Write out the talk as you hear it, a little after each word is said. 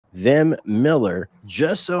Vim Miller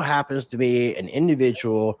just so happens to be an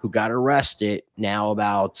individual who got arrested now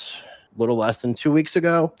about little less than 2 weeks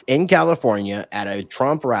ago in California at a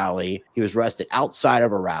Trump rally. He was arrested outside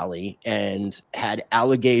of a rally and had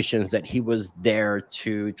allegations that he was there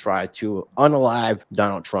to try to unalive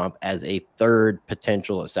Donald Trump as a third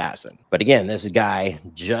potential assassin. But again, this guy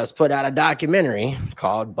just put out a documentary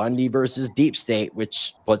called Bundy versus Deep State,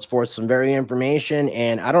 which puts forth some very information.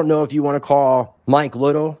 And I don't know if you want to call Mike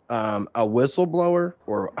Little a whistleblower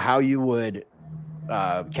or how you would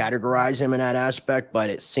categorize him in that aspect, but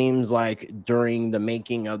it seems like during the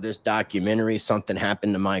making of this documentary, something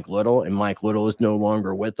happened to Mike Little, and Mike Little is no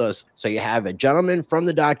longer with us. So you have a gentleman from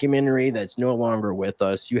the documentary that's no longer with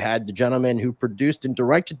us. You had the gentleman who produced and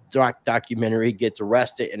directed the documentary gets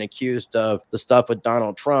arrested and accused of the stuff with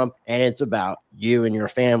Donald Trump, and it's about you and your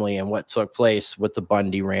family and what took place with the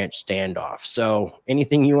Bundy Ranch standoff. So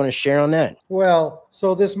anything you want to share on that? Well,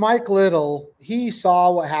 so this Mike Little, he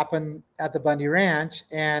saw what happened at the Bundy Ranch,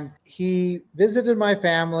 and he visited my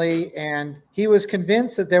family, and he was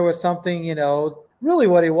convinced that there was something, you know, really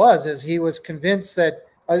what he was is he was convinced that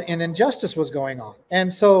an injustice was going on.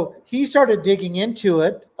 And so he started digging into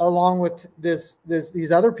it along with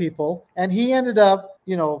these other people, and he ended up,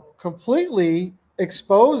 you know, completely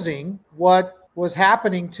exposing what was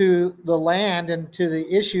happening to the land and to the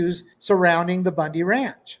issues surrounding the Bundy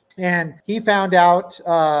Ranch. And he found out,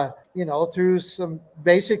 you know, through some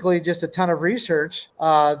basically just a ton of research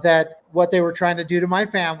that what they were trying to do to my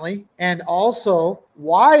family and also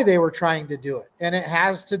why they were trying to do it. And it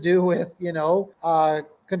has to do with, you know,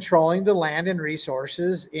 controlling the land and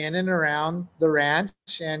resources in and around the ranch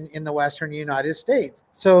and in the Western United States.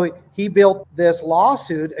 So he built this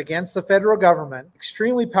lawsuit against the federal government,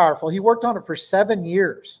 extremely powerful. He worked on it for 7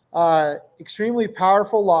 years. Extremely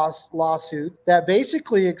powerful lawsuit that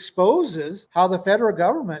basically exposes how the federal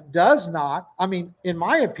government does not, I mean, in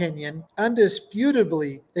my opinion,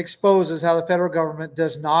 undisputably exposes how the federal government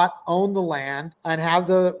does not own the land and have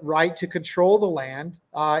the right to control the land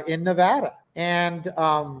in Nevada. And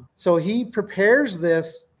so he prepares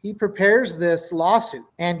this lawsuit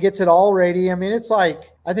and gets it all ready. I mean, it's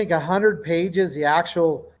like, I think 100 pages, the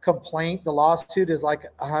actual complaint, the lawsuit is like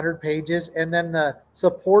 100 pages. And then the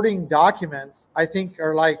supporting documents, I think,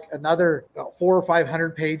 are like another 400 or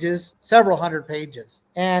 500 pages, several hundred pages.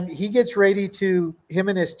 And he gets ready to, him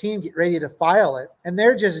and his team get ready to file it. And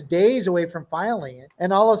they're just days away from filing it.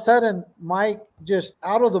 And all of a sudden, Mike just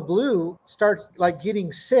out of the blue starts like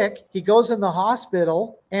getting sick. He goes in the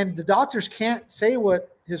hospital and the doctors can't say what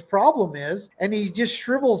his problem is, and he just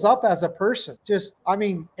shrivels up as a person. Just, I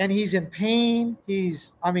mean, and he's in pain.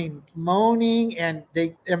 He's, I mean, moaning, and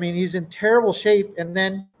he's in terrible shape. And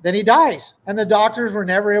then he dies, and the doctors were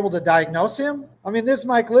never able to diagnose him. I mean, this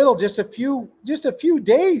Mike Little, just a few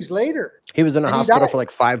days later, he was in a hospital for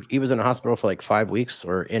like 5. He was in a hospital for like 5 weeks,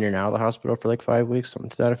 or in and out of the hospital for like 5 weeks,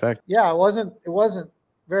 something to that effect. Yeah, it wasn't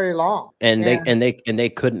very long. And they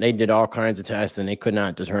couldn't, they did all kinds of tests and they could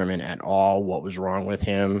not determine at all what was wrong with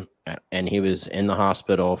him. And he was in the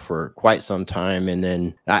hospital for quite some time. And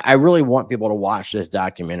then I really want people to watch this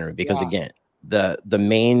documentary because again, the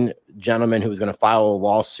main gentleman who was going to file a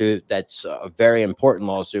lawsuit, that's a very important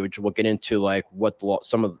lawsuit, which we'll get into, like what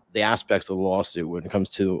some of the aspects of the lawsuit when it comes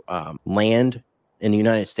to land in the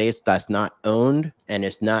United States that's not owned, and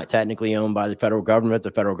it's not technically owned by the federal government.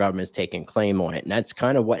 The federal government is taking claim on it. And that's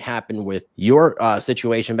kind of what happened with your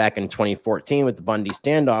situation back in 2014 with the Bundy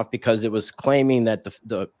standoff, because it was claiming that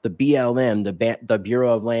the BLM, the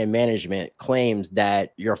Bureau of Land Management, claims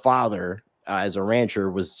that your father as a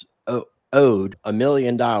rancher was owed $1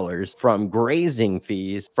 million from grazing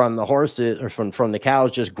fees from the horses, or from the cows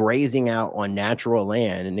just grazing out on natural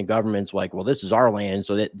land. And the government's like, well, this is our land,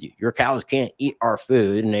 so that your cows can't eat our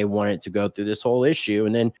food. And they wanted to go through this whole issue.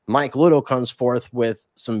 And then Mike Little comes forth with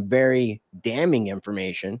some very damning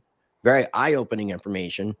information, very eye-opening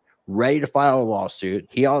information, ready to file a lawsuit.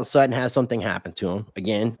 He all of a sudden has something happen to him.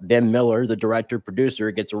 Again, Ben Miller, the director producer,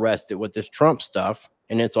 gets arrested with this Trump stuff.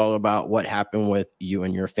 And it's all about what happened with you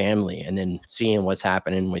and your family, and then seeing what's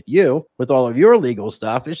happening with you with all of your legal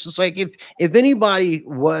stuff. It's just like, if anybody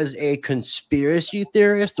was a conspiracy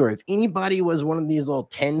theorist, or if anybody was one of these little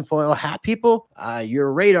tinfoil hat people,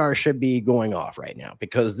 your radar should be going off right now,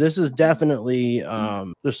 because this is definitely,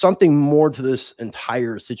 there's something more to this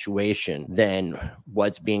entire situation than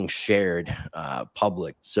what's being shared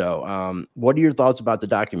public. So what are your thoughts about the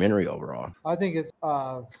documentary overall? I think it's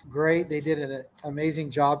great. They did an amazing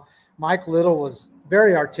job. Mike Little was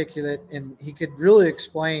very articulate, and he could really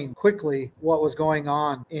explain quickly what was going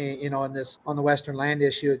on on the Western land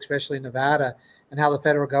issue, especially in Nevada, and how the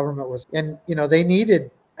federal government was, and they needed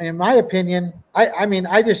in my opinion, I mean,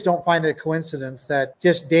 I just don't find it a coincidence that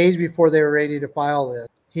just days before they were ready to file this,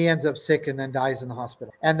 he ends up sick and then dies in the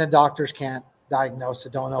hospital. And the doctors can't diagnose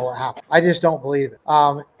it, don't know what happened. I just don't believe it.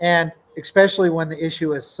 And especially when the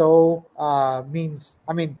issue is so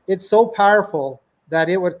it's so powerful that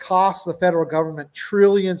it would cost the federal government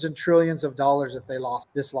trillions and trillions of dollars if they lost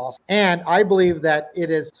this lawsuit. And I believe that it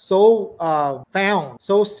is so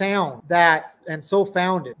so sound that and so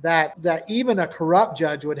founded that even a corrupt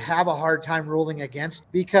judge would have a hard time ruling against,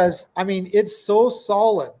 because I mean, it's so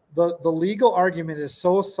solid. The legal argument is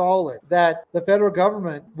so solid that the federal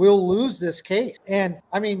government will lose this case. And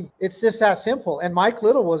I mean, it's just that simple. And Mike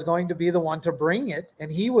Little was going to be the one to bring it.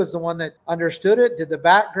 And he was the one that understood it, did the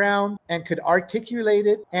background, and could articulate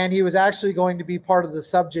it. And he was actually going to be part of the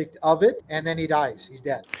subject of it. And then he dies. He's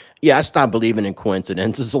dead. Yeah, I stopped believing in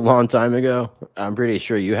coincidences a long time ago. I'm pretty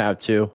sure you have too.